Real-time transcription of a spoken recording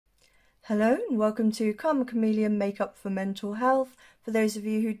Hello and welcome to Chameleon Makeup for Mental Health. For those of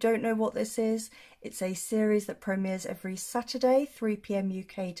you who don't know what this is, it's a series that premieres every Saturday, 3 PM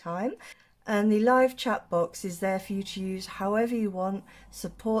UK time. And the live chat box is there for you to use however you want.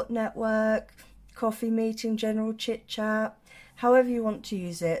 Support network, coffee meeting, general chit chat, however you want to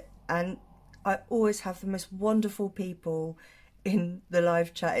use it. And I always have the most wonderful people in the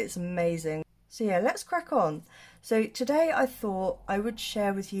live chat. It's amazing. So yeah, let's crack on. So today I thought I would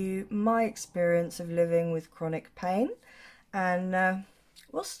share with you my experience of living with chronic pain, and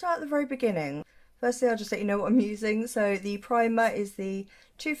we'll start at the very beginning. Firstly, I'll just let you know what I'm using. So the primer is the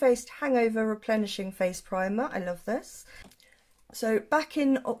Too Faced Hangover Replenishing Face Primer. I love this. So back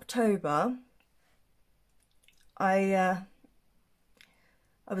in October, I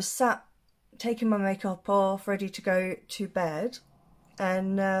was sat taking my makeup off, ready to go to bed,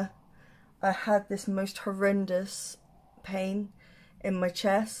 and I had this most horrendous pain in my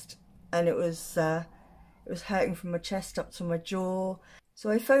chest, and it was hurting from my chest up to my jaw. So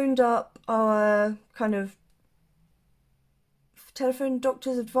I phoned up our kind of telephone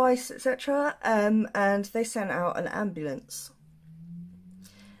doctor's advice, etc., and they sent out an ambulance.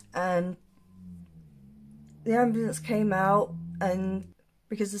 And the ambulance came out, and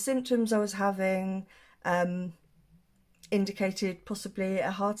because the symptoms I was having indicated possibly a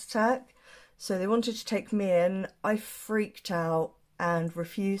heart attack, so they wanted to take me in. I freaked out and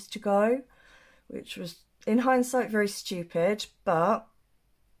refused to go, which was, in hindsight, very stupid, but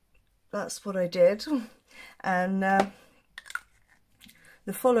that's what I did. And the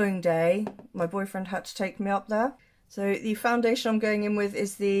following day, my boyfriend had to take me up there. So the foundation I'm going in with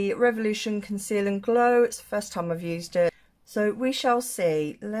is the Revolution Conceal and Glow. It's the first time I've used it. So we shall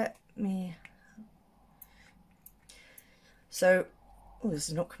see. So, oh, this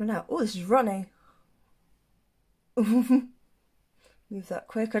is not coming out. Oh, this is running. Move that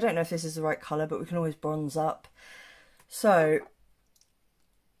quick. I don't know if this is the right colour, but we can always bronze up. So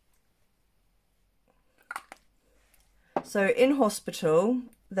in hospital,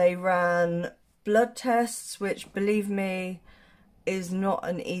 they ran blood tests, which, believe me, is not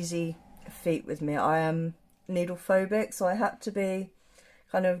an easy feat with me. I am needle phobic, so I had to be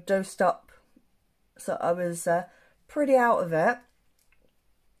kind of dosed up. So I was pretty out of it.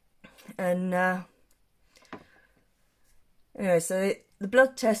 And anyway, so the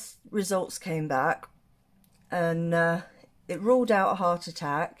blood test results came back, and it ruled out a heart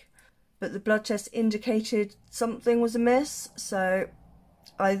attack, but the blood test indicated something was amiss. So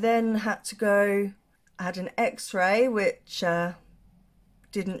I then had to go, I had an x-ray which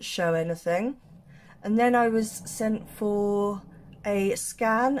didn't show anything, and then I was sent for a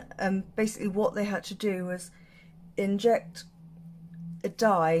scan, and basically what they had to do was inject a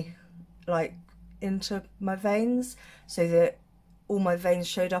dye like into my veins so that all my veins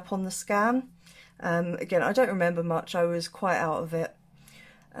showed up on the scan. Again, I don't remember much, I was quite out of it.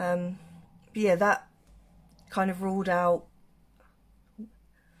 But yeah, that kind of ruled out,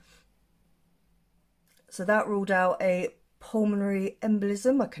 so that ruled out a pulmonary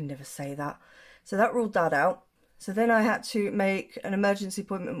embolism. I can never say that. So that ruled that out. So then I had to make an emergency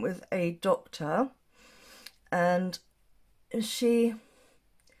appointment with a doctor, and she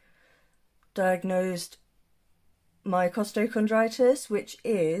diagnosed my costochondritis, which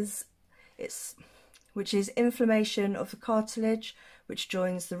is inflammation of the cartilage which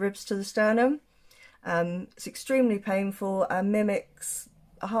joins the ribs to the sternum. It's extremely painful and mimics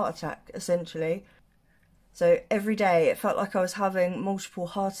a heart attack, essentially. So every day it felt like I was having multiple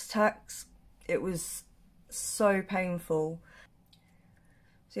heart attacks. It was so painful.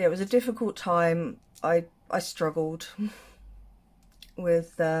 So yeah, it was a difficult time. I struggled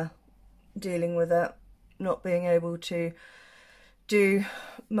with dealing with it, not being able to do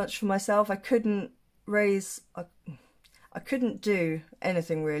much for myself. I couldn't do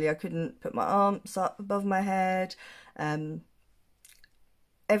anything really. I couldn't put my arms up above my head.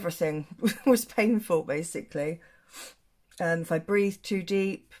 Everything was painful, basically. If I breathed too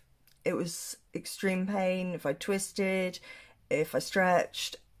deep, it was extreme pain. If I twisted, if I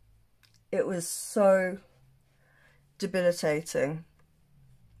stretched, it was so debilitating.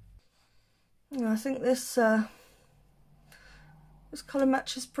 I think this colour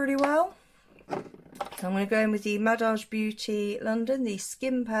matches pretty well. So I'm going to go in with the Madaj Beauty London, the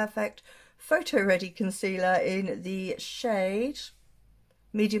Skin Perfect Photo Ready Concealer in the shade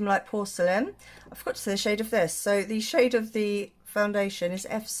Medium Light Porcelain. I forgot to say the shade of this. So the shade of the foundation is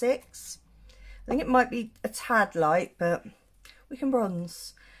F6. I think it might be a tad light, but we can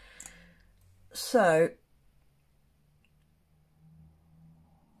bronze. So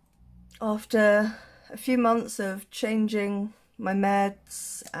after a few months of changing my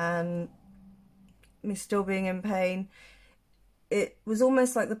meds and me still being in pain, it was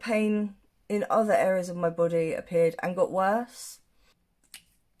almost like the pain in other areas of my body appeared and got worse.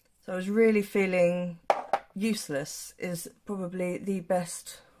 So I was really feeling useless, is probably the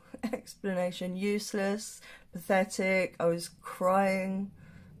best explanation. Useless, pathetic. I was crying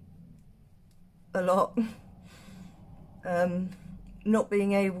a lot. Not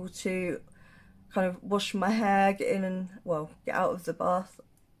being able to kind of wash my hair, get in and, well, get out of the bath.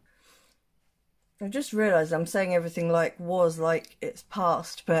 I just realised I'm saying everything like it's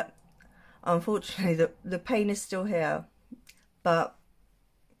past, but unfortunately the pain is still here. But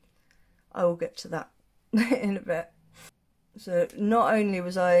I will get to that in a bit. So not only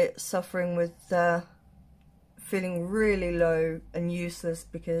was I suffering with feeling really low and useless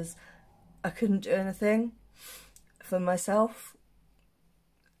because I couldn't do anything for myself,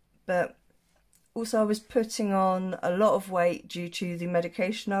 but also I was putting on a lot of weight due to the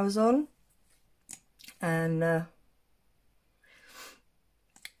medication I was on, and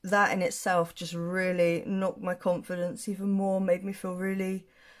that in itself just really knocked my confidence even more, made me feel really,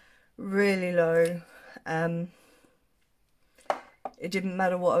 really low. It didn't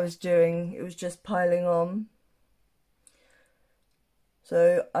matter what I was doing, it was just piling on.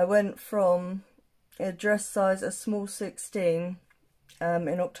 So I went from a dress size a small 16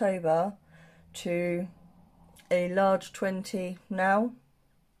 in October to a large 20 now,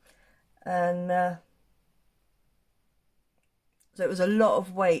 and so it was a lot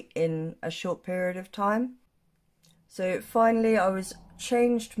of weight in a short period of time. So finally I was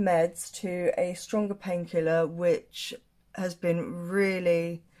changed meds to a stronger painkiller, which has been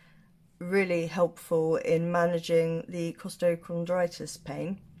really, really helpful in managing the costochondritis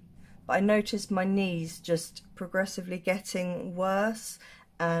pain. But I noticed my knees just progressively getting worse,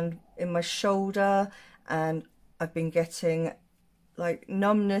 and in my shoulder, and I've been getting like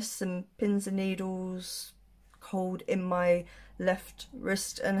numbness and pins and needles, cold in my left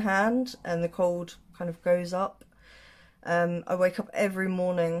wrist and hand, and the cold kind of goes up. I wake up every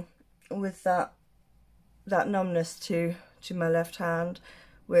morning with that numbness to my left hand,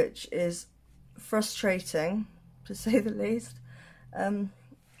 which is frustrating to say the least.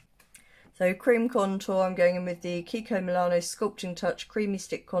 So cream contour, I'm going in with the Kiko Milano Sculpting Touch Creamy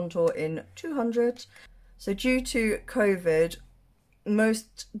Stick Contour in 200. So due to COVID,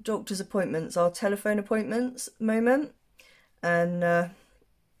 most doctor's appointments are telephone appointments at the moment, and I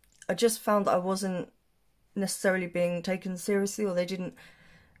just found that I wasn't necessarily being taken seriously, or they didn't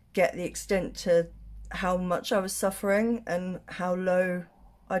get the extent to how much I was suffering and how low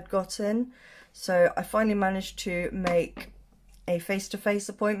I'd gotten. So I finally managed to make a face-to-face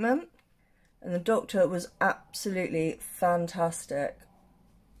appointment, and the doctor was absolutely fantastic.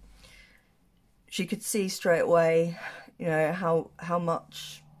 She could see straight away, you know, how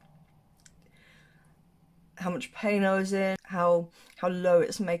much pain I was in, how low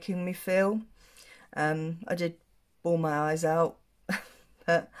it's making me feel. I did bawl my eyes out,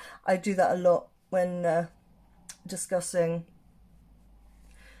 but I do that a lot when discussing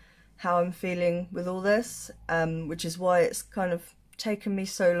how I'm feeling with all this, which is why it's kind of taken me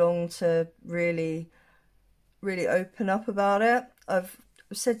so long to really open up about it. I've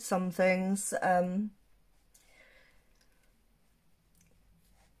said some things,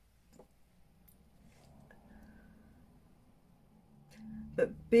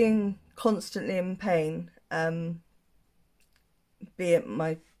 but being constantly in pain, be it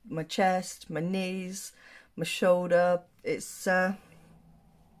my chest, my knees, my shoulder, it's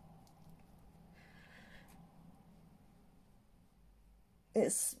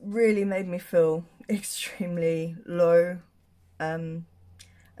really made me feel extremely low, and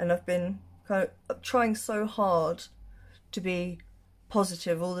I've been kind of trying so hard to be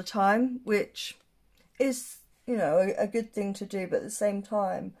positive all the time, which is, you know, a good thing to do, but at the same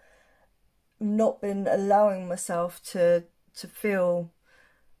time not been allowing myself to feel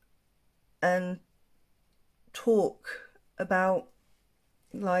and talk about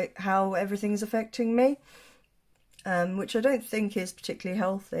like how everything's affecting me, which I don't think is particularly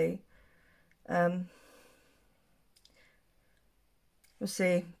healthy. We'll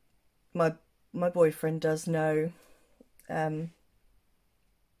see. My boyfriend does know how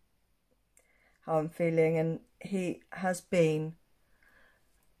I'm feeling, and he has been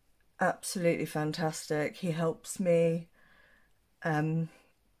absolutely fantastic. He helps me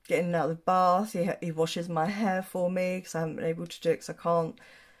getting out of the bath. He washes my hair for me because I haven't been able to do it because I can't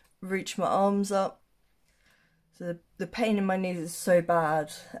reach my arms up. So the pain in my knees is so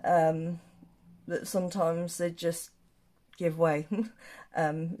bad that sometimes they just give way. Is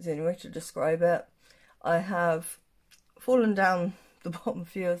the only way to describe it. I have fallen down the bottom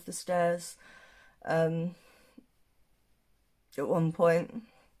few of the stairs at one point,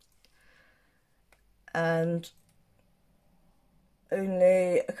 and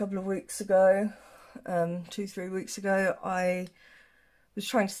only a couple of weeks ago, 2-3 weeks ago, I was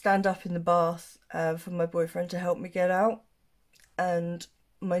trying to stand up in the bath for my boyfriend to help me get out, and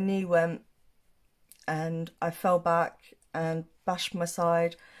my knee went and I fell back and bashed my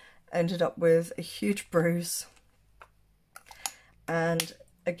side, ended up with a huge bruise, and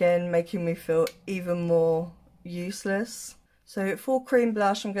again making me feel even more useless. So for cream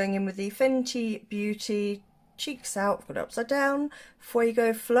blush, I'm going in with the Fenty Beauty Cheeks Out, I've got it upside down,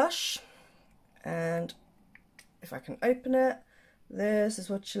 Fuego Flush, and if I can open it, this is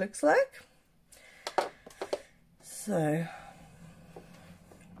what she looks like. So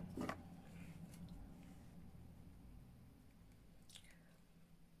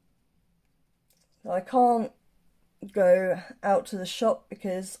I can't go out to the shop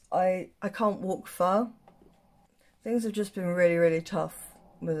because I can't walk far. Things have just been really tough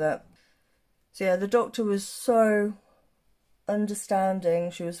with it. So yeah, the doctor was so understanding,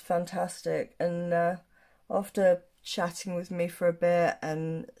 she was fantastic, and after chatting with me for a bit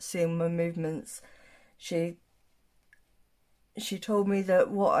and seeing my movements, she told me that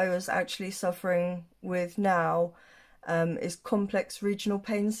what I was actually suffering with now is complex regional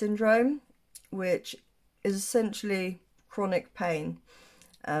pain syndrome, which is essentially chronic pain,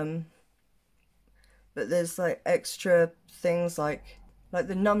 but there's like extra things like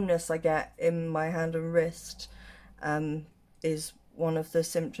the numbness I get in my hand and wrist is one of the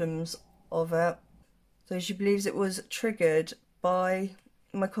symptoms of it. So she believes it was triggered by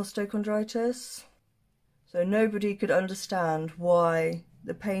my costochondritis. So nobody could understand why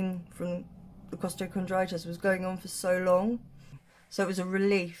the pain from the costochondritis was going on for so long. So it was a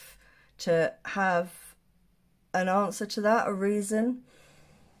relief to have an answer to that, a reason.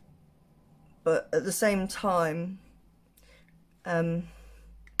 But at the same time,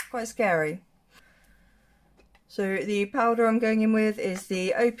 quite scary. So the powder I'm going in with is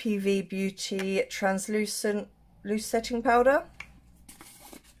the OPV Beauty Translucent Loose Setting Powder.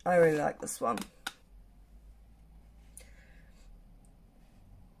 I really like this one.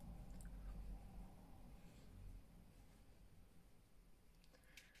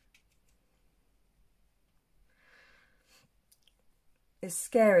 It's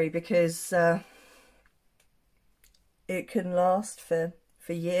scary because it can last for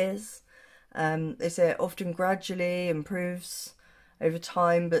years. They say it often gradually improves over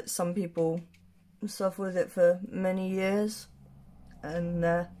time, but some people suffer with it for many years, and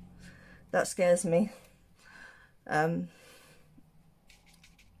that scares me, because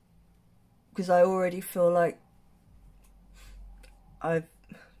I already feel like I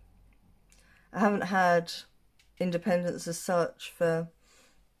haven't had independence as such for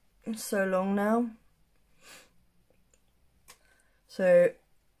so long now. So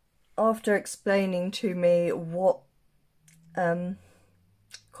after explaining to me what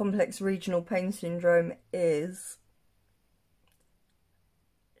complex regional pain syndrome is,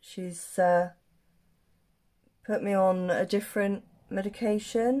 she's put me on a different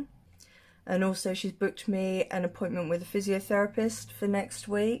medication, and also she's booked me an appointment with a physiotherapist for next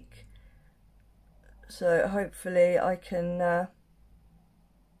week. So hopefully I can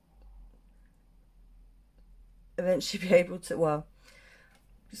eventually be able to, well,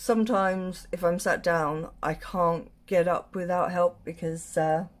 sometimes if I'm sat down I can't get up without help because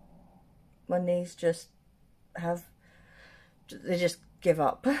my knees just they just give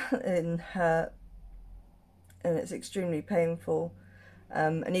up and hurt, and it's extremely painful,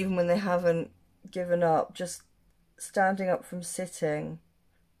 and even when they haven't given up, just standing up from sitting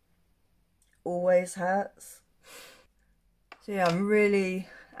always hurts. So yeah, I'm really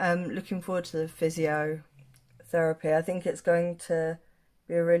looking forward to the physiotherapy. I think it's going to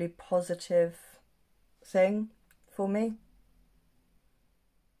be a really positive thing for me.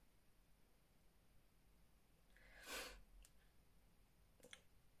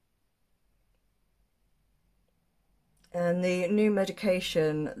 And the new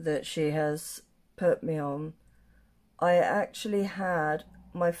medication that she has put me on, I actually had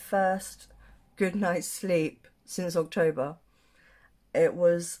my first good night's sleep since October. It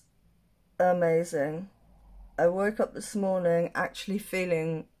was amazing. I woke up this morning actually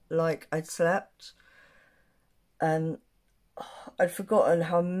feeling like I'd slept, and I'd forgotten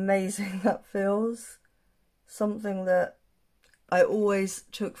how amazing that feels. Something that I always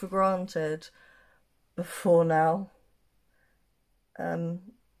took for granted before now.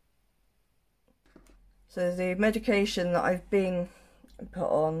 So the medication that I've been put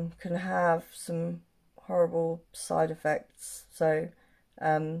on can have some horrible side effects. So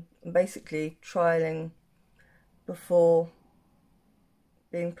I'm basically trialing before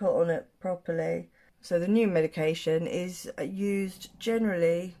being put on it properly. So the new medication is used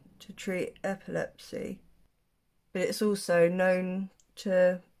generally to treat epilepsy, but it's also known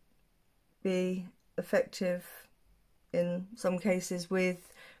to be effective in some cases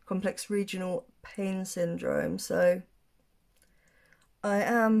with complex regional pain syndrome. So I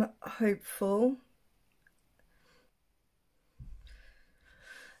am hopeful.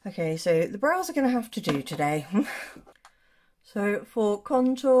 Okay, so the brows are going to have to do today. So for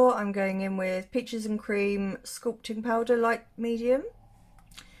contour, I'm going in with Peaches and Cream Sculpting Powder Light Medium.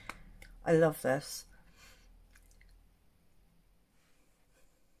 I love this.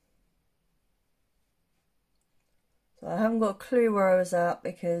 So I haven't got a clue where I was at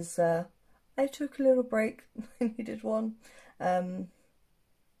because I took a little break. I needed one. So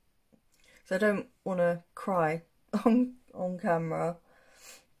I don't want to cry on camera.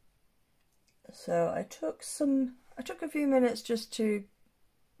 So I took a few minutes just to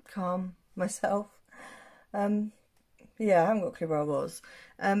calm myself. Yeah, I haven't got a clue where I was.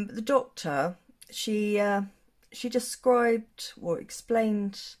 The doctor, she described or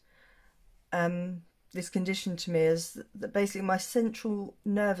explained this condition to me as that basically my central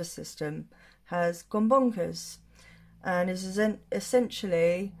nervous system has gone bonkers and is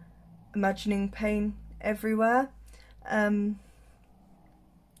essentially imagining pain everywhere.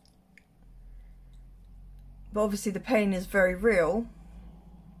 But obviously the pain is very real,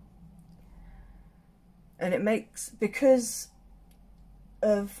 and it makes, because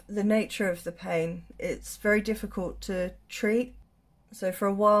of the nature of the pain, it's very difficult to treat. So for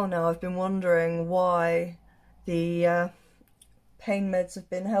a while now I've been wondering why the pain meds have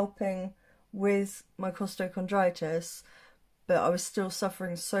been helping with my costochondritis, but I was still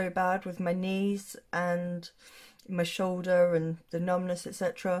suffering so bad with my knees and my shoulder and the numbness,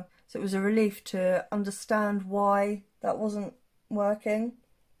 etc. So it was a relief to understand why that wasn't working.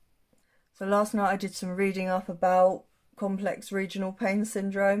 So last night I did some reading up about complex regional pain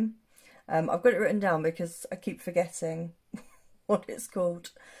syndrome. I've got it written down because I keep forgetting what it's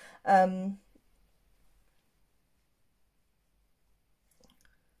called. And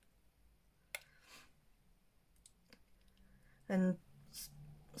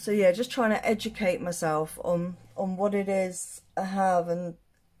so yeah, just trying to educate myself on what it is I have and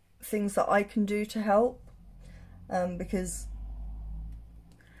things that I can do to help, because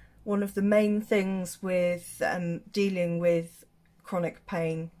one of the main things with dealing with chronic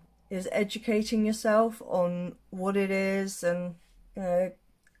pain is educating yourself on what it is. And you know,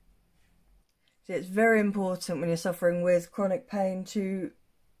 it's very important when you're suffering with chronic pain to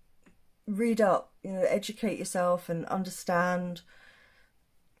read up, you know, educate yourself and understand,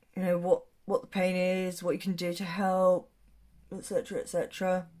 you know, what the pain is, what you can do to help, etc,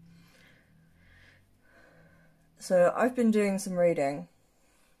 etc. So I've been doing some reading.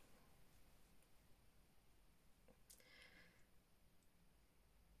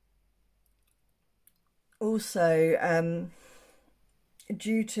 Also,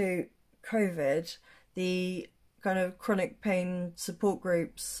 due to COVID, the kind of chronic pain support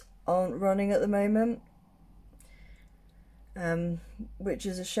groups aren't running at the moment, which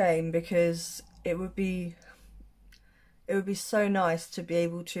is a shame, because it would be so nice to be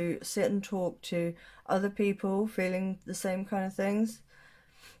able to sit and talk to other people feeling the same kind of things.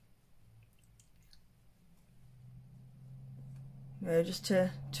 You know, just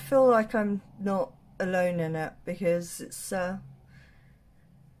to feel like I'm not alone in it, because it's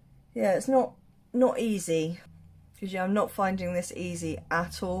yeah, it's not easy, because yeah, I'm not finding this easy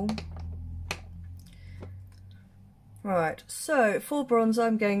at all. Right, so for bronzer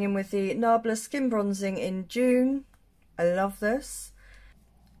I'm going in with the Nabla Skin Bronzing in Dune. I love this.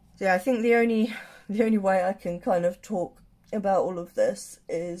 So yeah, I think the only way I can kind of talk about all of this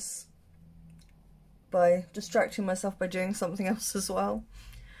is by distracting myself by doing something else as well,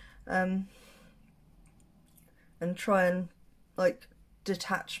 and try and like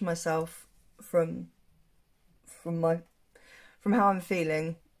detach myself from how I'm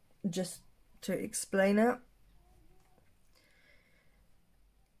feeling, just to explain it.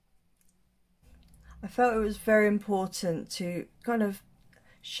 I felt it was very important to kind of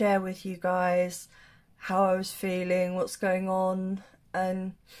share with you guys how I was feeling, what's going on,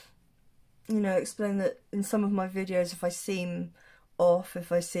 and you know, explain that in some of my videos, if I seem off,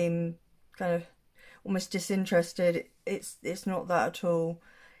 if I seem kind of almost disinterested, it's not that at all.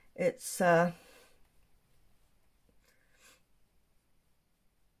 It's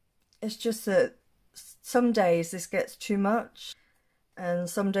just that some days this gets too much, And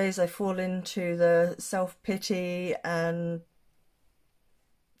some days I fall into the self-pity and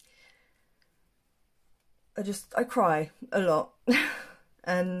I cry a lot.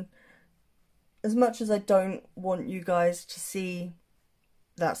 And as much as I don't want you guys to see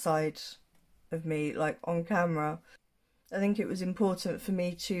that side of me, like on camera, I think it was important for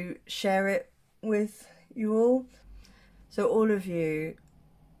me to share it with you all. So all of you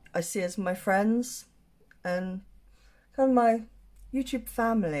I see as my friends and kind of my YouTube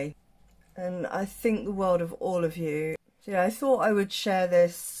family. And I think the world of all of you. So yeah, I thought I would share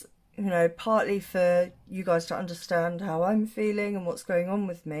this, you know, partly for you guys to understand how I'm feeling and what's going on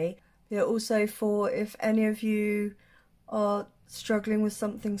with me. Yeah, also for if any of you are struggling with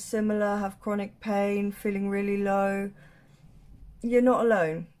something similar, have chronic pain, feeling really low, you're not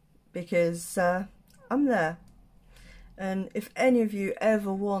alone, because I'm there. And if any of you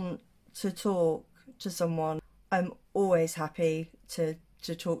ever want to talk to someone, I'm always happy to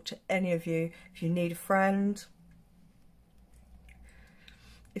talk to any of you. If you need a friend,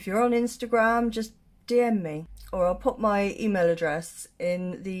 if you're on Instagram, just DM me, or I'll put my email address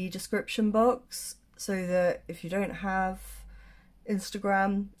in the description box, so that if you don't have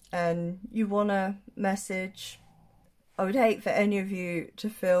Instagram and you want to message, I would hate for any of you to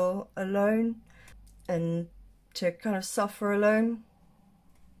feel alone and to kind of suffer alone.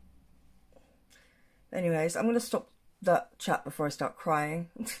 Anyways, I'm going to stop that chat before I start crying.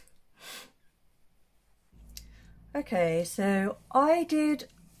 Okay, so I did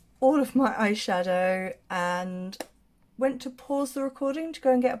all of my eyeshadow and went to pause the recording to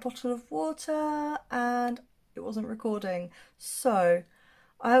go and get a bottle of water, and it wasn't recording. So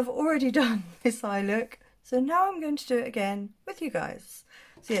I have already done this eye look, so now I'm going to do it again with you guys.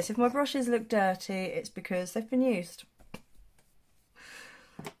 So yes, if my brushes look dirty, it's because they've been used.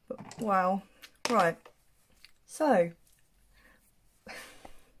 But, wow. Right. So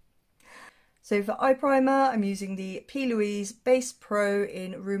for eye primer, I'm using the P.Louise Base Pro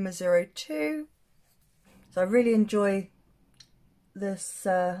in Rumour 02. So I really enjoy this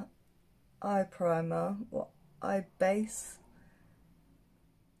eye primer, or eye base.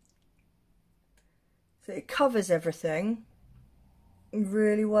 So it covers everything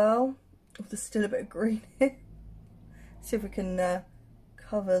really well. Oh, there's still a bit of green here. See if we can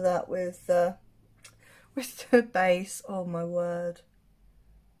cover that with the base. Oh my word.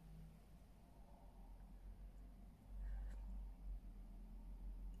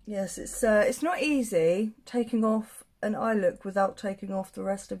 Yes, it's not easy taking off an eye look without taking off the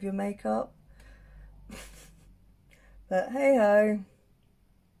rest of your makeup. But hey ho,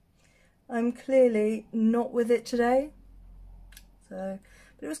 I'm clearly not with it today. So,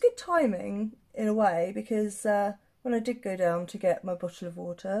 but it was good timing in a way, because when I did go down to get my bottle of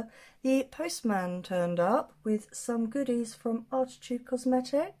water, the postman turned up with some goodies from Artitude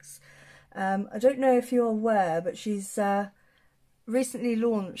Cosmetics. I don't know if you're aware, but she's recently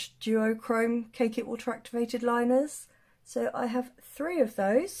launched duochrome Cake It Water Activated liners. So I have 3 of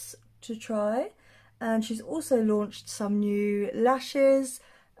those to try, and she's also launched some new lashes,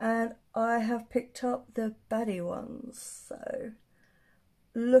 and I have picked up the baddie ones. So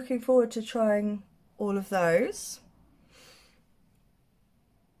looking forward to trying all of those.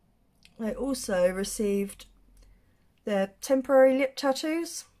 I also received their temporary lip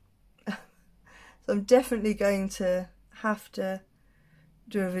tattoos. So I'm definitely going to have to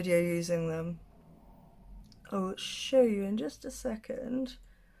do a video using them. I will show you in just a second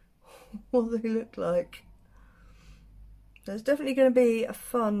what they look like. So it's definitely going to be a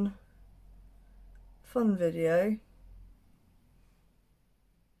fun video.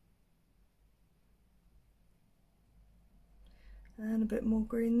 And a bit more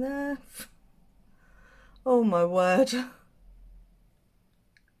green there. Oh my word.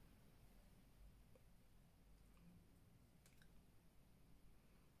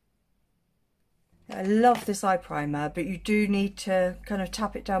 I love this eye primer, but you do need to kind of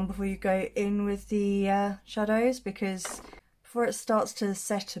tap it down before you go in with the shadows, because before it starts to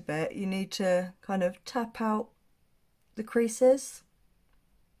set a bit, you need to kind of tap out the creases.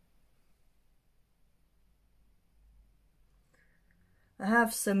 I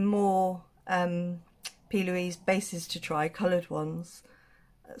have some more P.Louise bases to try, coloured ones,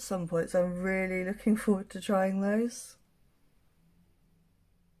 at some point, so I'm really looking forward to trying those.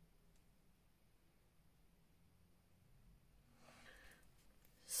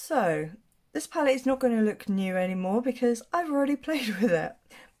 So, this palette is not going to look new anymore because I've already played with it,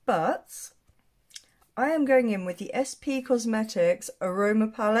 but I am going in with the SP Cosmetics Aroma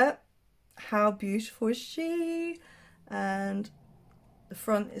Palette. How beautiful is she? And the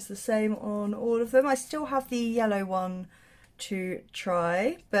front is the same on all of them. I still have the yellow one to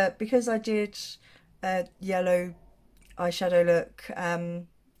try, but because I did a yellow eyeshadow look, I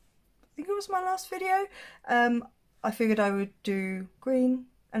think it was my last video, I figured I would do green,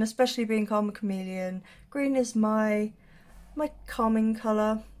 and especially being Karma Chameleon, green is my calming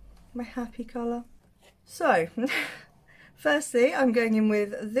colour, my happy colour. So, firstly I'm going in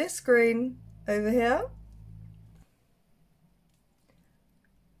with this green over here,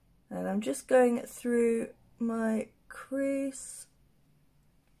 and I'm just going through my crease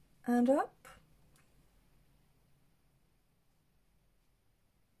and up.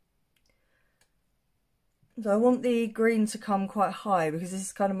 So I want the green to come quite high because this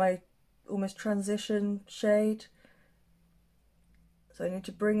is kind of my almost transition shade. So I need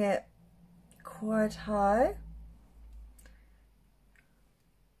to bring it quite high.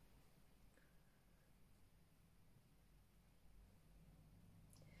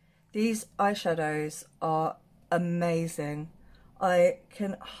 These eyeshadows are amazing. I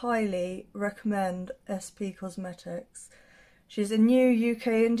can highly recommend SP Cosmetics. She's a new UK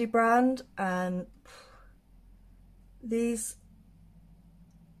indie brand, and these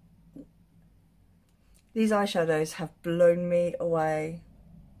eyeshadows have blown me away.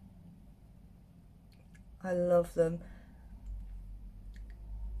 I love them.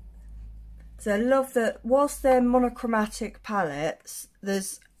 So I love that whilst they're monochromatic palettes,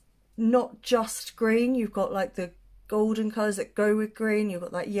 there's not just green, you've got like the golden colours that go with green, you've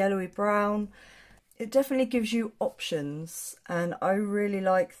got that yellowy brown. It definitely gives you options, and I really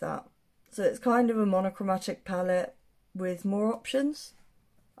like that. So it's kind of a monochromatic palette with more options.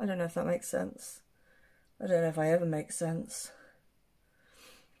 I don't know if that makes sense. I don't know if I ever make sense.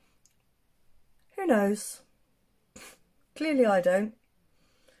 Who knows? Clearly I don't.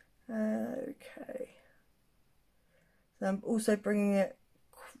 Okay. So I'm also bringing it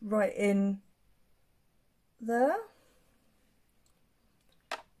right in there.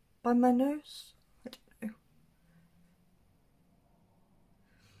 By my nose? I don't know.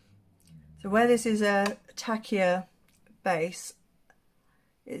 So where this is a tackier base,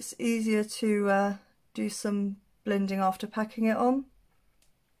 it's easier to do some blending after packing it on.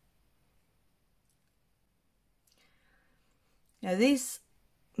 Now these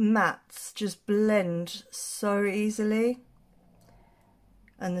mattes just blend so easily,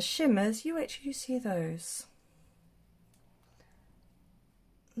 and the shimmers, you wait till you see those.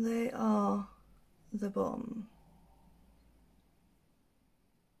 They are the bomb.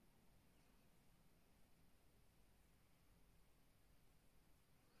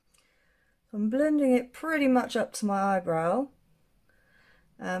 I'm blending it pretty much up to my eyebrow.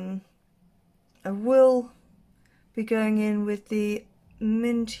 I will be going in with the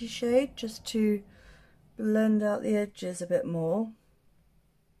minty shade just to blend out the edges a bit more.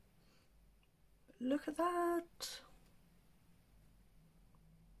 Look at that.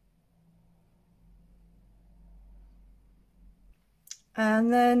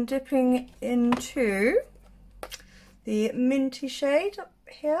 And then dipping into the minty shade up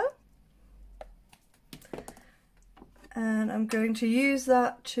here. And I'm going to use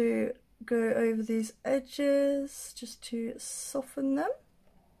that to go over these edges just to soften them.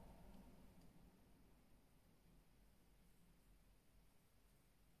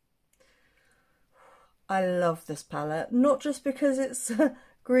 I love this palette, not just because it's a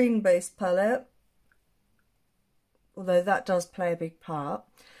green based palette, although that does play a big part,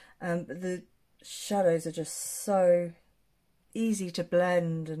 but the shadows are just so easy to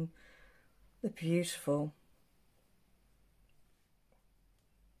blend and they're beautiful.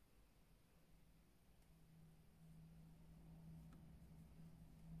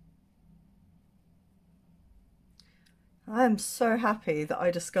 I am so happy that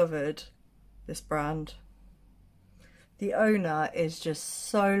I discovered this brand. The owner is just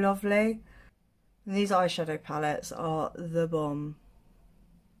so lovely, and these eyeshadow palettes are the bomb.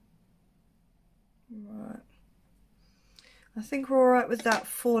 Right, I think we're alright with that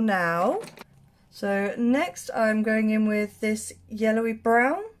for now. So next I'm going in with this yellowy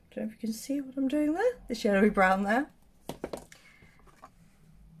brown. Don't know if you can see what I'm doing there, this yellowy brown there.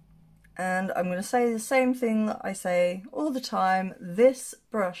 And I'm going to say the same thing that I say all the time. This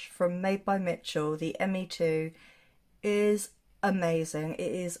brush from Made by Mitchell, the ME2, is amazing.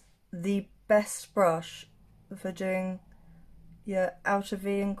 It is the best brush for doing your outer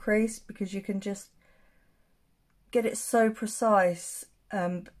V and crease, because you can just get it so precise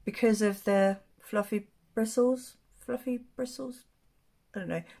because of the fluffy bristles. Fluffy bristles? I don't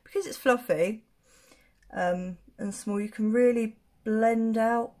know. Because it's fluffy and small, you can really blend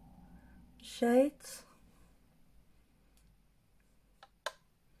out shades.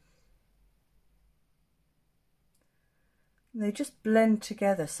 They just blend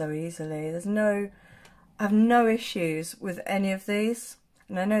together so easily. I have no issues with any of these.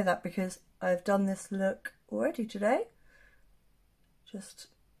 And I know that because I've done this look already today. Just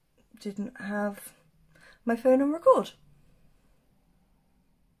didn't have my phone on record.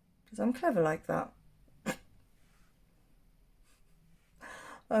 Because I'm clever like that.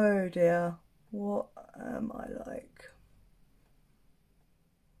 Oh dear, what am I like?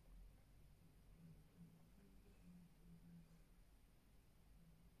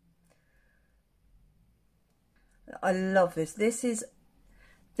 I love this. This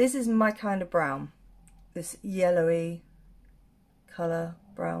is my kind of brown. This yellowy colour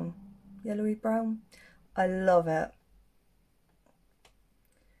brown. Yellowy brown. I love it.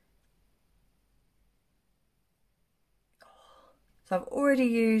 So I've already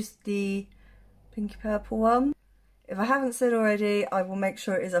used the pinky purple one. If I haven't said already, I will make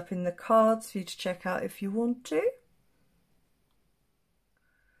sure it is up in the cards for you to check out if you want to.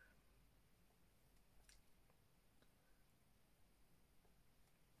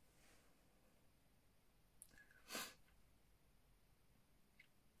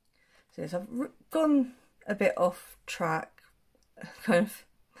 So yes, I've gone a bit off track, kind of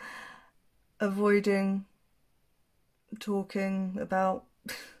avoiding talking about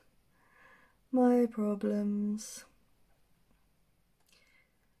my problems.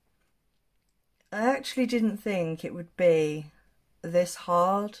 I actually didn't think it would be this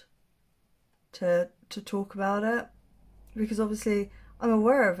hard to talk about it, because obviously I'm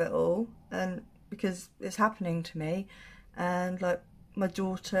aware of it all, and because it's happening to me, and like my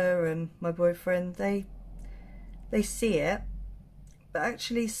daughter and my boyfriend, they see it, but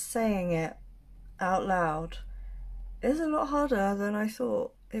actually saying it out loud is a lot harder than I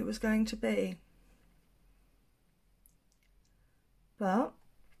thought it was going to be. But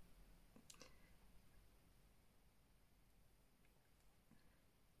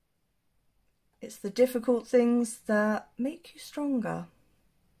it's the difficult things that make you stronger.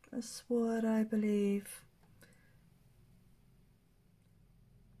 That's what I believe.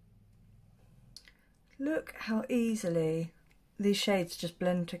 Look how easily these shades just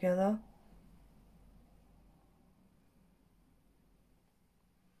blend together.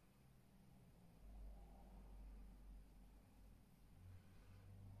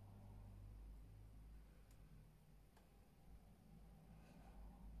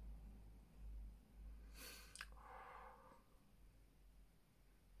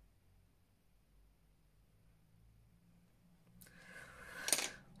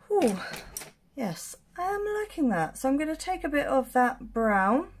 Ooh, yes, I am liking that. So I'm going to take a bit of that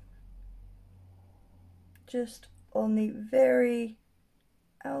brown, just on the very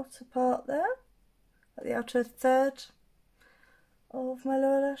outer part there, at the outer third of my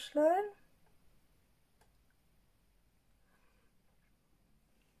lower lash line.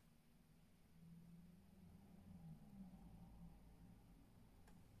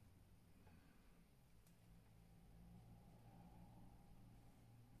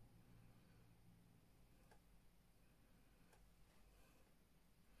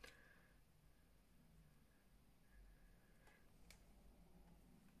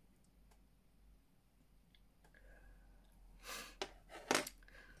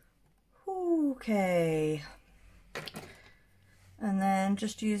 Okay, and then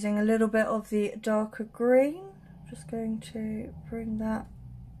just using a little bit of the darker green, just going to bring that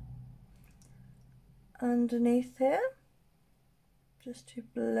underneath here, just to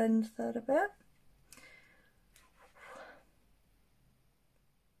blend that a bit.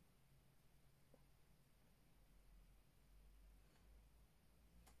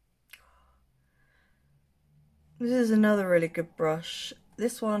 This is another really good brush.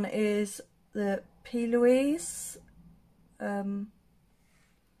 This one is the P.Louise.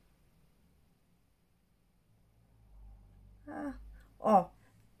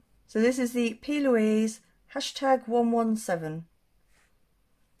 So this is the P.Louise #117. And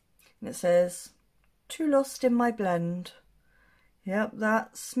it says, "Too lost in my blend." Yep,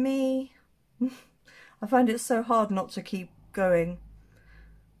 that's me. I find it so hard not to keep going.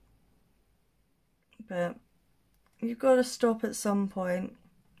 But you've got to stop at some point.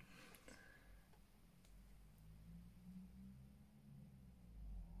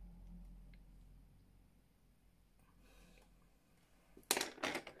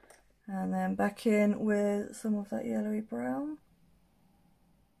 And then back in with some of that yellowy brown.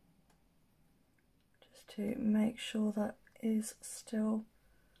 Just to make sure that is still...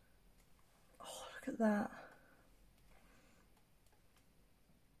 Oh, look at that.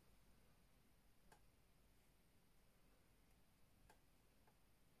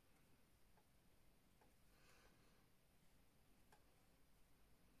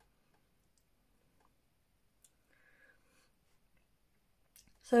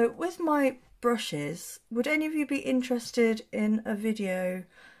 So with my brushes, would any of you be interested in a video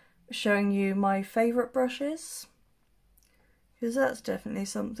showing you my favourite brushes? Because that's definitely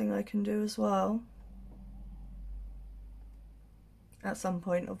something I can do as well. At some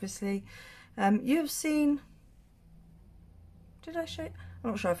point, obviously. You have seen... Did I show...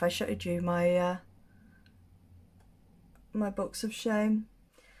 I'm not sure if I showed you my my box of shame.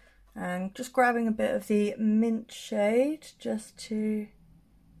 And just grabbing a bit of the mint shade just to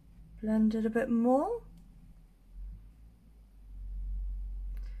blend it a bit more.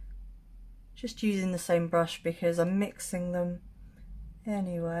 Just using the same brush because I'm mixing them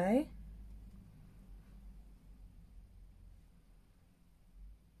anyway.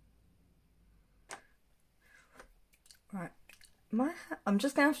 Right, I'm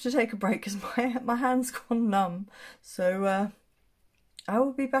just gonna have to take a break because my hand's gone numb. So I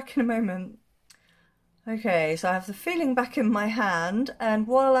will be back in a moment. Okay, so I have the feeling back in my hand, and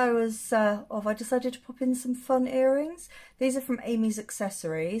while I was off, I decided to pop in some fun earrings. These are from Amy's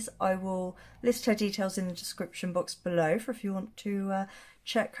Accessories. I will list her details in the description box below for if you want to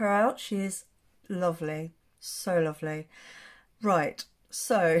check her out. She is lovely, so lovely. Right,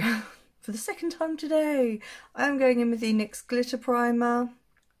 so for the second time today, I am going in with the NYX Glitter Primer.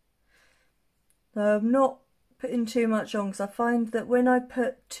 I'm not putting too much on because I find that when I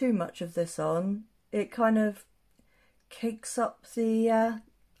put too much of this on, it kind of cakes up the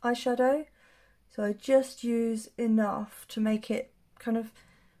eyeshadow. So I just use enough to make it kind of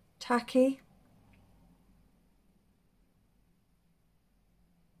tacky.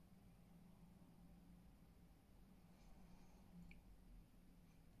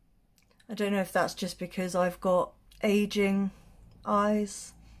 I don't know if that's just because I've got aging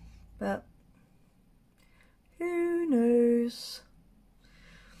eyes, but who knows.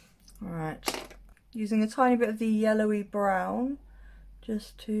 Alright, using a tiny bit of the yellowy brown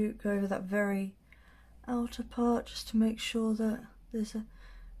just to go over that very outer part, just to make sure that there's a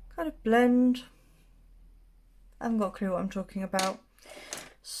kind of blend. I haven't got a clue what I'm talking about.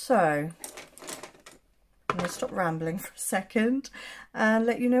 So I'm going to stop rambling for a second and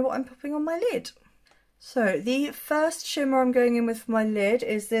let you know what I'm popping on my lid. So the first shimmer I'm going in with for my lid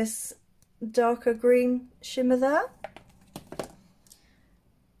is this darker green shimmer there.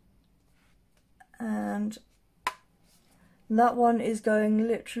 And that one is going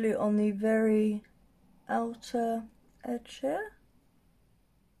literally on the very outer edge here.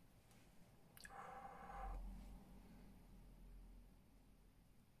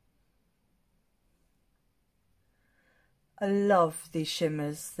 I love these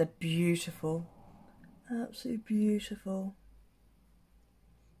shimmers, they're beautiful, absolutely beautiful.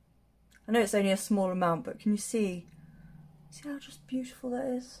 I know it's only a small amount, but can you see how just beautiful that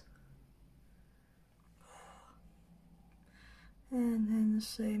is? And then the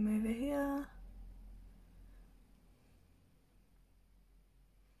same over here.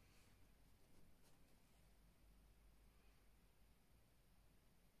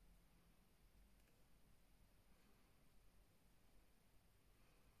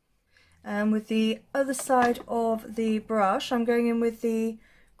 And with the other side of the brush, I'm going in with the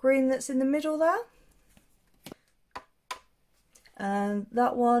green that's in the middle there. And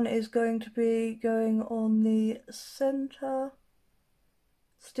that one is going to be going on the centre.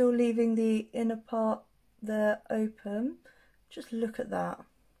 Still leaving the inner part there open. Just look at that.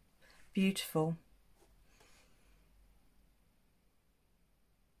 Beautiful.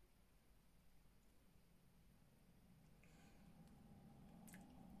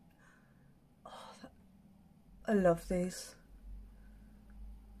 Oh, I love these.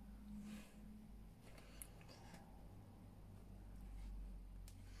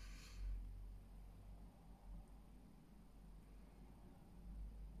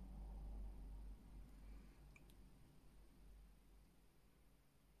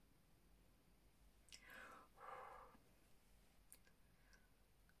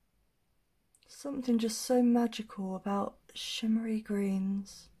 Something just so magical about shimmery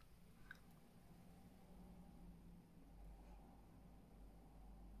greens.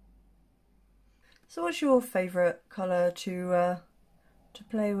 So what's your favourite colour to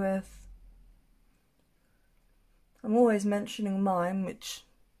play with? I'm always mentioning mine, which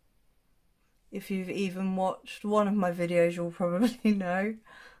if you've even watched one of my videos you'll probably know.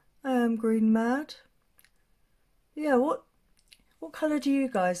 I am green mad. Yeah, what colour do you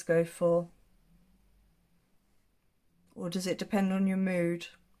guys go for? Or does it depend on your mood?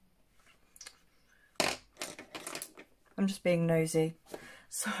 I'm just being nosy.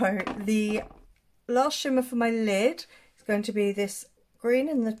 So the last shimmer for my lid is going to be this green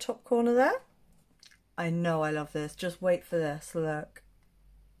in the top corner there. I know I love this. Just wait for this. Look.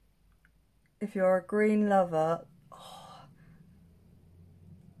 if you're a green lover, oh,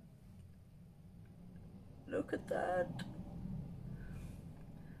 look at that.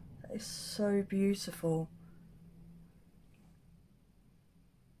 That is so beautiful.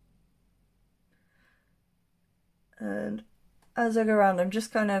 And as I go around, I'm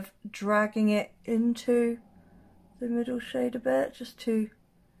just kind of dragging it into the middle shade a bit, just to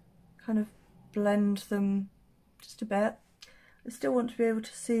kind of blend them just a bit. I still want to be able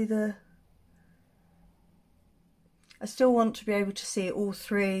to see all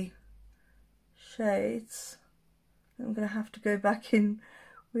three shades. I'm going to have to go back in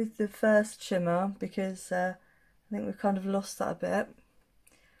with the first shimmer because I think we've kind of lost that a bit.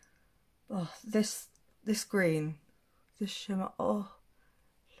 Oh, this green, this shimmer, oh,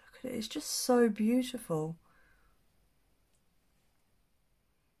 look at it, it's just so beautiful.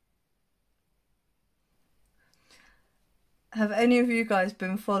 Have any of you guys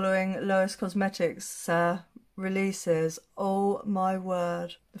been following Lois Cosmetics releases? Oh my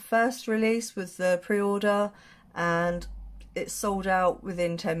word. The first release was the pre-order and it sold out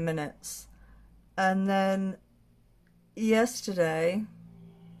within 10 minutes. And then yesterday,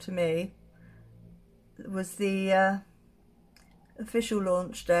 to me, was the official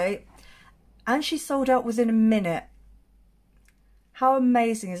launch date and she sold out within a minute. How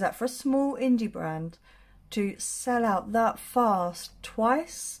amazing is that for a small indie brand to sell out that fast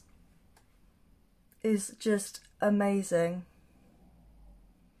twice? Is just amazing.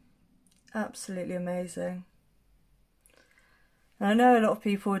 Absolutely amazing. And I know a lot of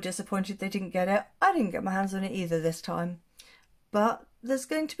people were disappointed they didn't get it. I didn't get my hands on it either this time. But there's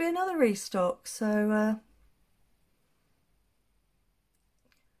going to be another restock, so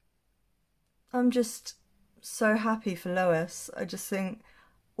I'm just so happy for Lois. I just think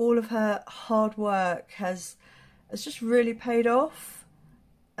all of her hard work has just really paid off,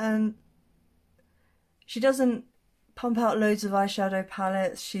 and she doesn't pump out loads of eyeshadow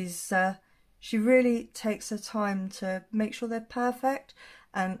palettes. She really takes her time to make sure they're perfect,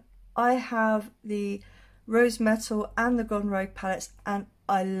 and I have the Rose Metal and the Gone Rogue palettes and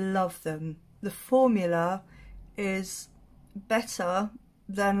I love them. The formula is better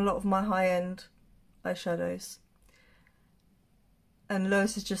than a lot of my high-end eyeshadows. And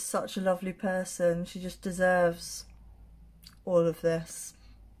Lois is just such a lovely person. She just deserves all of this.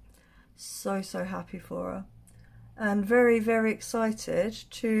 So happy for her. And very, very excited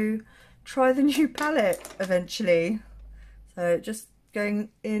to try the new palette eventually. So just going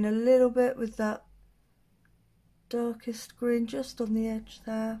in a little bit with that darkest green just on the edge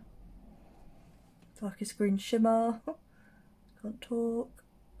there. Darkest green shimmer. Can't talk.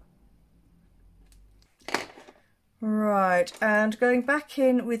 Right, and going back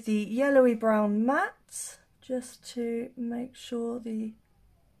in with the yellowy brown matte, just to make sure the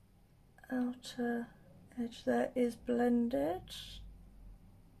outer edge there is blended.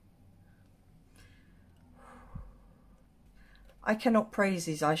 I cannot praise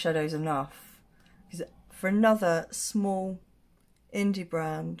these eyeshadows enough, because for another small indie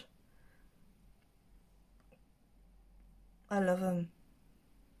brand, I love them.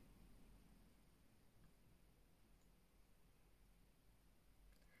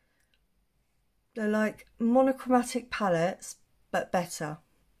 They're like monochromatic palettes, but better,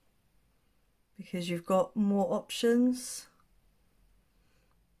 because you've got more options,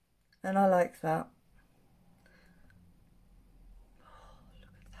 and I like that. Oh,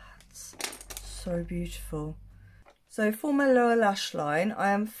 look at that, so beautiful. So for my lower lash line, I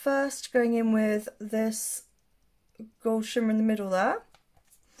am first going in with this gold shimmer in the middle there,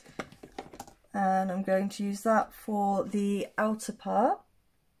 and I'm going to use that for the outer part.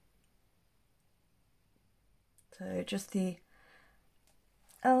 So just the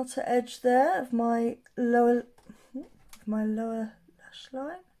outer edge there of my lower lash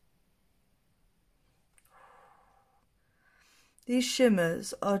line. These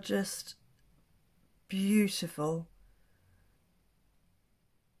shimmers are just beautiful.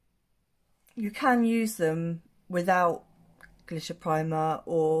 You can use them without glitter primer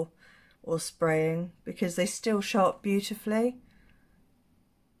or spraying because they still show up beautifully.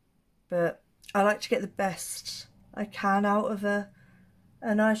 But I like to get the best I can out of an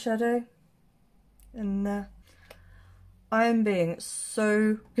eyeshadow, and I am being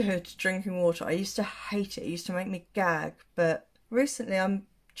so good drinking water. I used to hate it, it used to make me gag, but recently I'm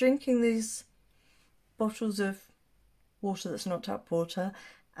drinking these bottles of water that's not tap water,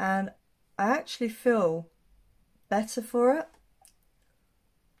 and I actually feel better for it.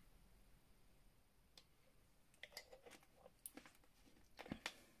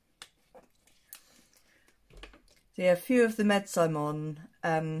 So yeah, a few of the meds I'm on,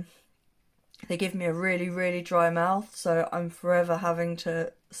 They give me a really, really dry mouth, so I'm forever having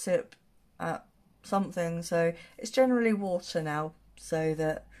to sip at something. So it's generally water now, so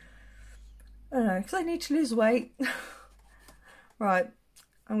that, I don't know, because I need to lose weight. Right,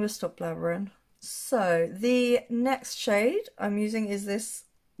 I'm going to stop blabbering. So the next shade I'm using is this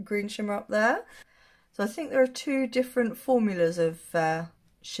green shimmer up there. So I think there are two different formulas of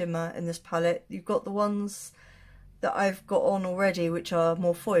shimmer in this palette. You've got the ones that I've got on already, which are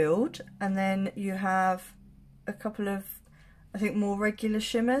more foiled, and then you have a couple of, I think, more regular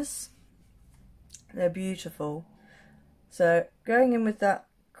shimmers. They're beautiful. So going in with that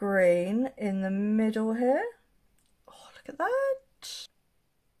green in the middle here. Oh, look at that.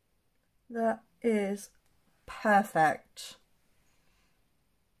 That is perfect.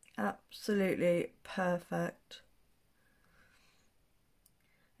 Absolutely perfect.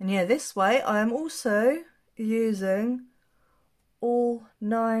 And yeah, this way I am also using all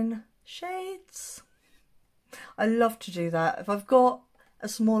 9 shades. I love to do that. If I've got a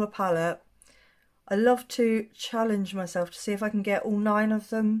smaller palette, I love to challenge myself to see if I can get all 9 of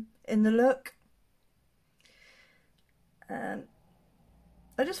them in the look. And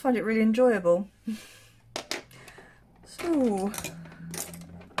I just find it really enjoyable. So,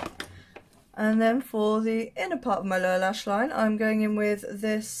 and then for the inner part of my lower lash line, I'm going in with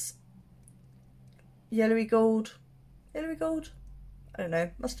this yellowy gold, I don't know,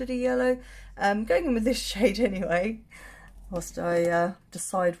 mustardy yellow. Going in with this shade anyway, whilst I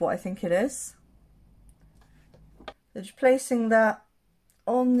decide what I think it is. So just placing that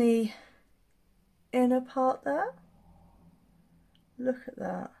on the inner part there. Look at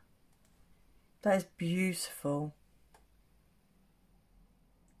that. That is beautiful.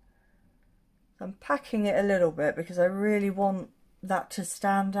 I'm packing it a little bit because I really want that to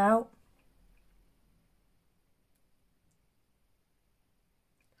stand out.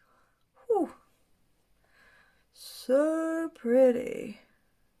 Whew. So pretty.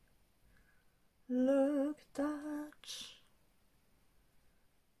 Look at that.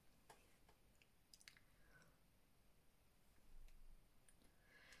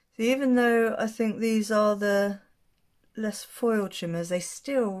 So even though I think these are the less foiled shimmers, they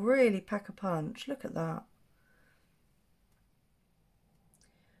still really pack a punch. Look at that.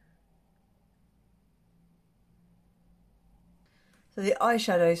 So the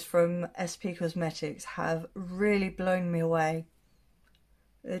eyeshadows from SP Cosmetics have really blown me away.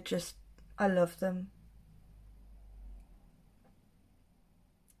 They're just, I love them.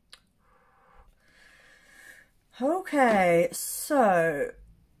 Okay, so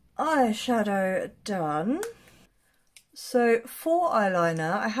eyeshadow done. So for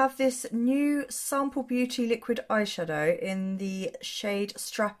eyeliner, I have this new Sample Beauty liquid eyeshadow in the shade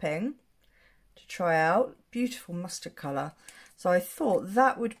Strapping to try out. Beautiful mustard colour. So I thought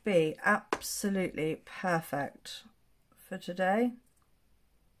that would be absolutely perfect for today.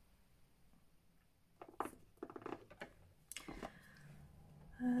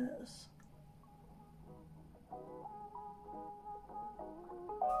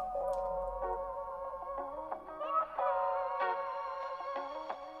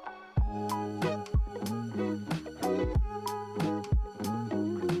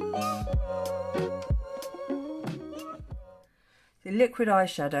 The liquid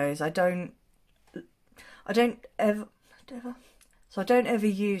eyeshadows, I don't ever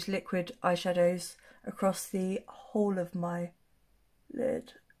use liquid eyeshadows across the whole of my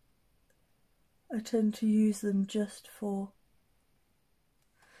lid. I tend to use them just for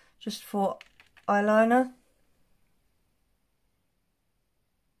eyeliner.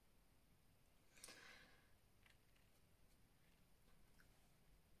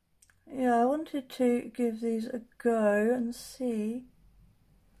 Yeah, I wanted to give these a go and see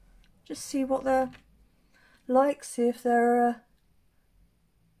what they're like, see if they're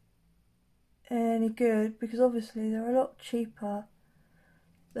any good, because obviously they're a lot cheaper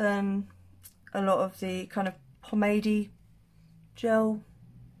than a lot of the kind of pomade-y gel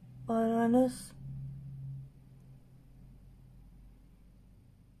eyeliners.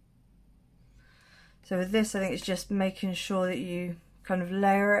 So with this, I think it's just making sure that you kind of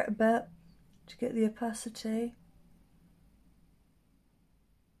layer it a bit to get the opacity.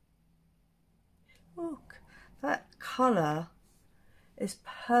 Look, that colour is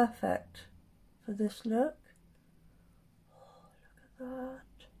perfect for this look. Oh, look at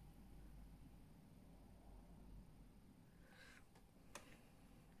that.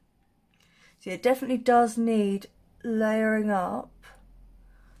 See, it definitely does need layering up.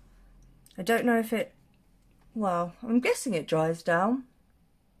 I don't know if it, well, I'm guessing it dries down.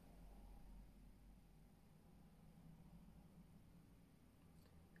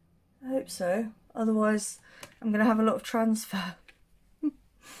 I hope so, otherwise I'm going to have a lot of transfer. Let's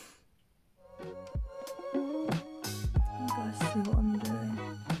see what I'm doing.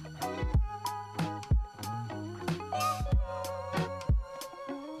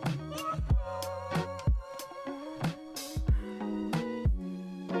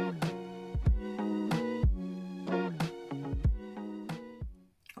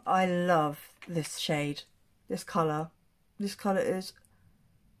 I love this shade, this colour. This colour is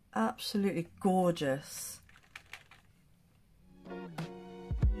absolutely gorgeous.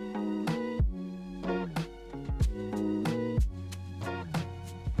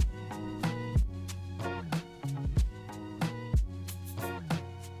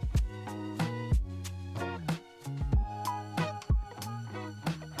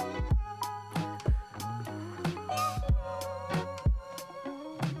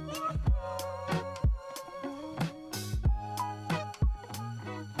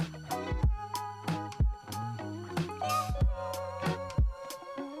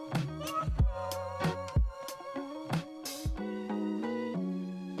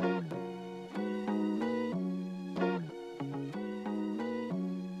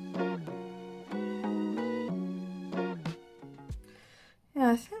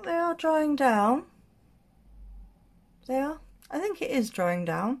 Yeah, I think they are drying down. They are? I think it is drying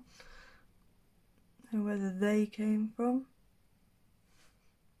down. I don't know whether they came from.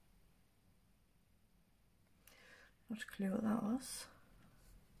 Not a clue what that was.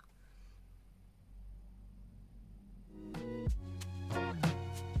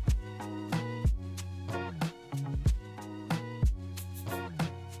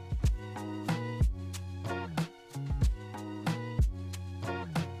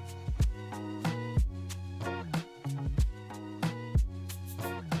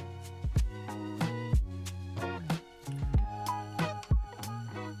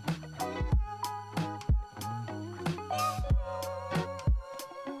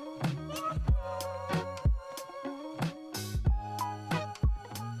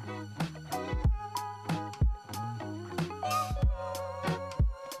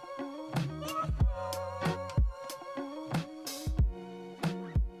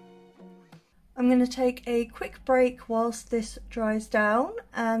 I'm going to take a quick break whilst this dries down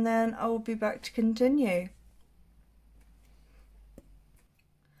and then I will be back to continue.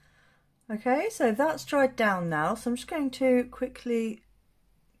 Okay, so that's dried down now, so I'm just going to quickly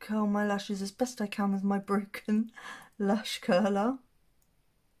curl my lashes as best I can with my broken lash curler.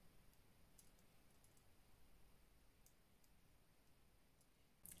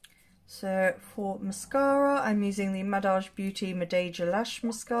 So for mascara, I'm using the Madaj Beauty Madaj Lash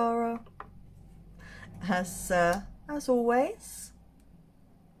Mascara. As always.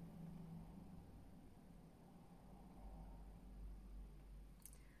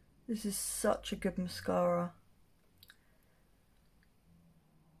 This is such a good mascara.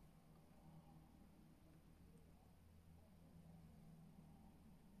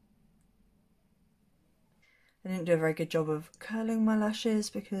 I didn't do a very good job of curling my lashes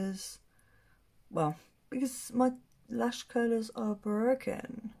because my lash curlers are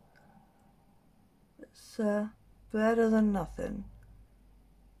broken. It's better than nothing.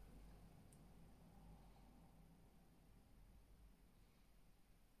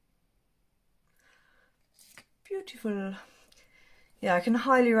 Beautiful. Yeah, I can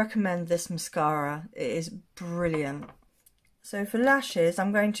highly recommend this mascara. It is brilliant. So for lashes,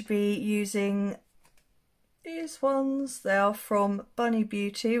 I'm going to be using these ones. They are from Bunny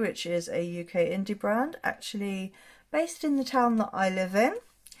Beauty, which is a UK indie brand, actually based in the town that I live in.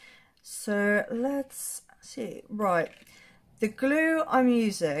 So let's see. Right, the glue I'm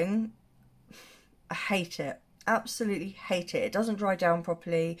using, I hate it. Absolutely hate it. It doesn't dry down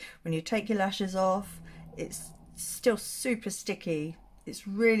properly. When you take your lashes off, it's still super sticky. It's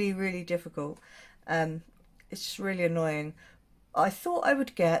really, really difficult. It's just really annoying. I thought I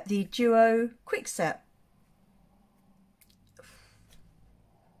would get the Duo Quick Set.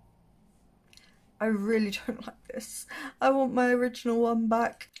 I really don't like this. I want my original one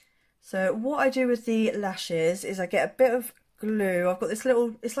back. So what I do with the lashes is I get a bit of glue. I've got this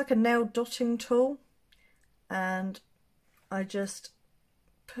little, it's like a nail dotting tool, and I just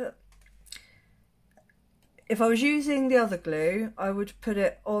put, if I was using the other glue, I would put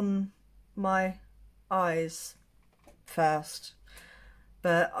it on my eyes first,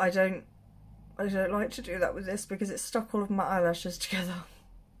 but I don't like to do that with this because it's stuck all of my eyelashes together.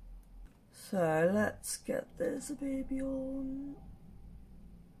 So let's get this baby on.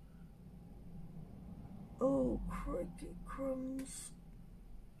 Oh, crikey crumbs.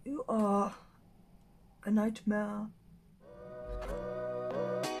 You are a nightmare.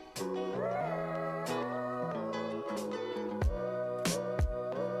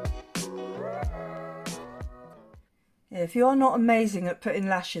 Yeah, if you are not amazing at putting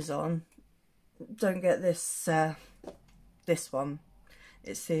lashes on, don't get this this one.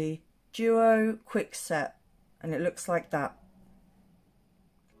 It's the Duo Quick Set, and it looks like that.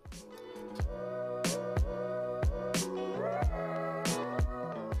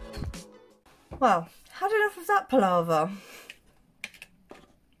 Well, had enough of that palaver.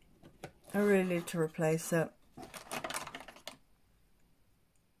 I really need to replace it.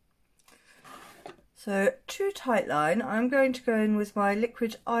 So to tightline, I'm going to go in with my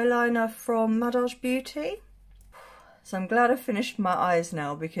liquid eyeliner from Madaj Beauty. So I'm glad I finished my eyes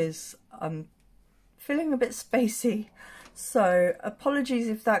now because I'm feeling a bit spacey. So apologies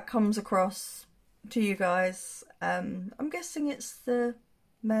if that comes across to you guys. I'm guessing it's the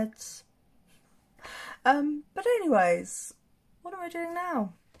meds. But anyways, what am I doing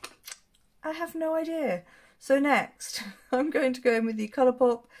now? I have no idea. So next, I'm going to go in with the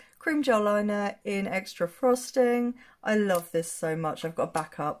Colourpop Cream Gel Liner in Extra Frosting. I love this so much. I've got a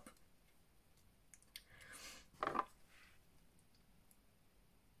backup.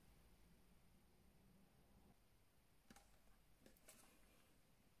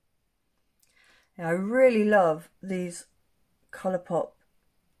 Now, I really love these Colourpop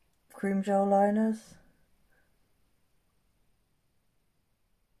Cream Gel Liners.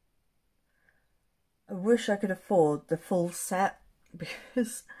 I wish I could afford the full set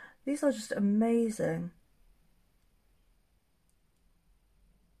because these are just amazing.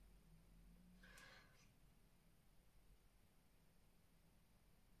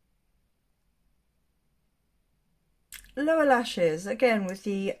 Lower lashes, again with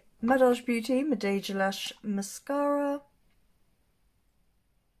the Madaj Beauty Madaj Lash Mascara.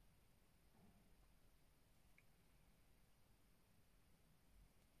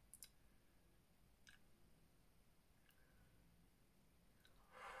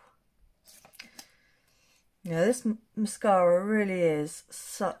 Yeah, this mascara really is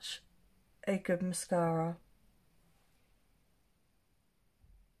such a good mascara.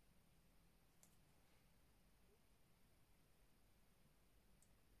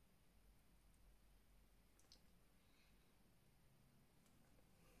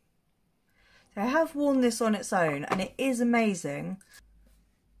 I have worn this on its own and it is amazing,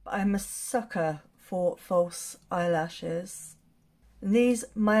 but I'm a sucker for false eyelashes. And these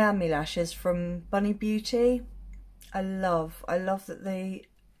Miami lashes from Bunny Beauty, I love that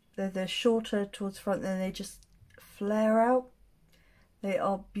they're shorter towards the front and they just flare out. They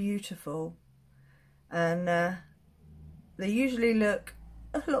are beautiful, and they usually look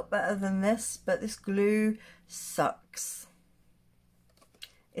a lot better than this, but this glue sucks.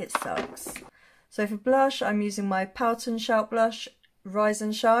 It sucks. So for blush, I'm using my Poutnshout blush Rise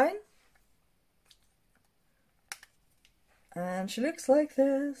and Shine. And she looks like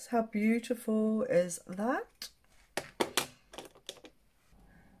this. How beautiful is that?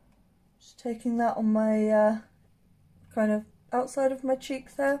 Just taking that on my kind of outside of my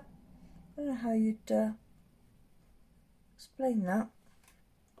cheek there. I don't know how you'd explain that.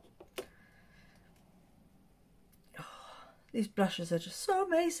 Oh, these blushes are just so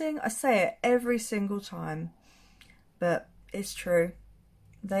amazing. I say it every single time, but it's true.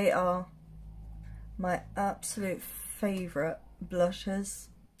 They are my absolute favourite blushes.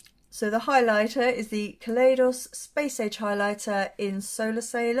 So the highlighter is the Kaleidos Space Age highlighter in Solar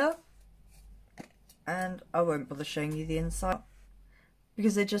Sailor, and I won't bother showing you the inside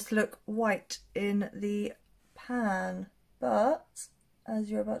because they just look white in the pan, but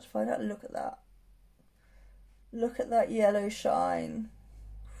as you're about to find out, look at that. Look at that yellow shine.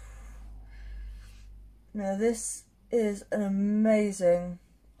 Now this is an amazing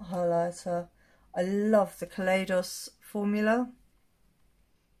highlighter. I love the Kaleidos formula.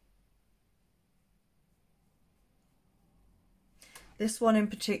 This one in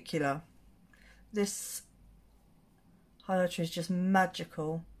particular, this highlighter is just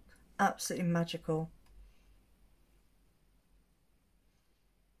magical, absolutely magical.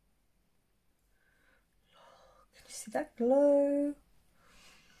 Can you see that glow?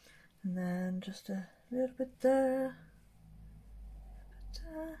 And then just a little bit there,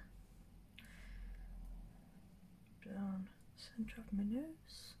 down centre of my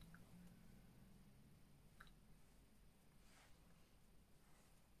nose.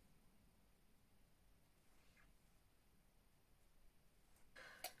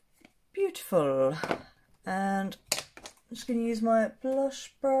 Beautiful. And I'm just going to use my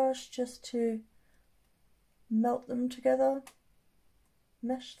blush brush just to melt them together,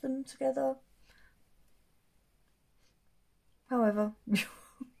 mesh them together. However,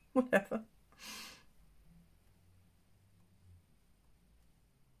 whatever.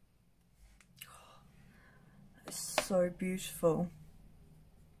 so beautiful.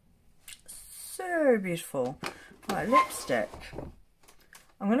 So beautiful. Right, lipstick.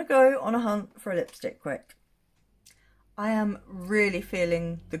 I'm going to go on a hunt for a lipstick quick. I am really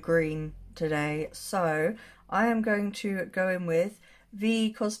feeling the green today, so I am going to go in with the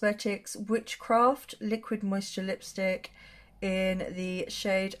Cosmetics Witchcraft Liquid Moisture Lipstick in the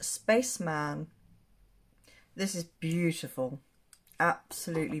shade Spaceman. This is beautiful.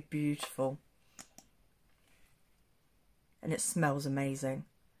 Absolutely beautiful. And it smells amazing.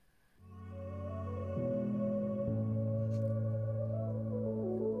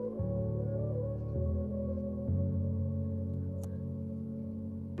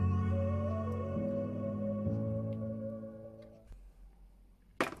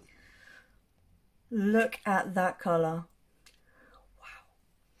 Look at that colour. Wow.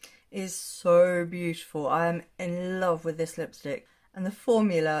 It is so beautiful. I am in love with this lipstick. And the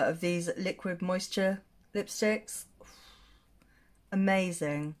formula of these liquid moisture lipsticks,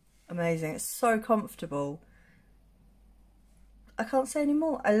 amazing. Amazing. It's so comfortable. I can't say any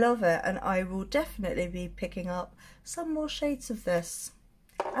more. I love it, and I will definitely be picking up some more shades of this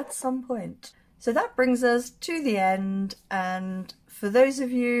at some point. So that brings us to the end, and for those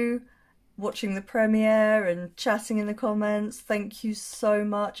of you watching the premiere and chatting in the comments, thank you so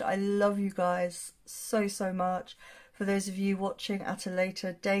much. I love you guys so much. For those of you watching at a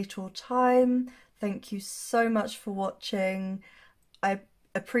later date or time, thank you so much for watching. I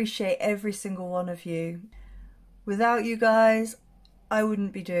appreciate every single one of you. Without you guys, I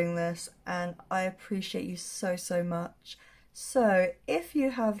wouldn't be doing this, and I appreciate you so much. So if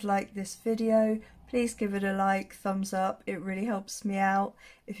you have liked this video, please give it a like, thumbs up. It really helps me out.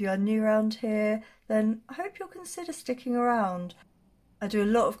 If you are new around here, then I hope you'll consider sticking around. I do a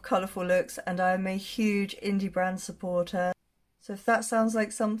lot of colourful looks, and I am a huge indie brand supporter. So if that sounds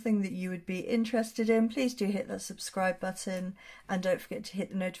like something that you would be interested in, please do hit that subscribe button, and don't forget to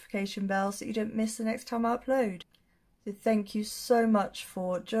hit the notification bell so you don't miss the next time I upload. So thank you so much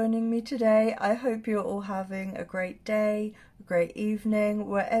for joining me today. I hope you're all having a great day, a great evening,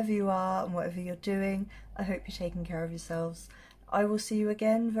 wherever you are and whatever you're doing. I hope you're taking care of yourselves. I will see you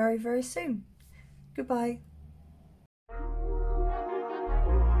again very soon. Goodbye.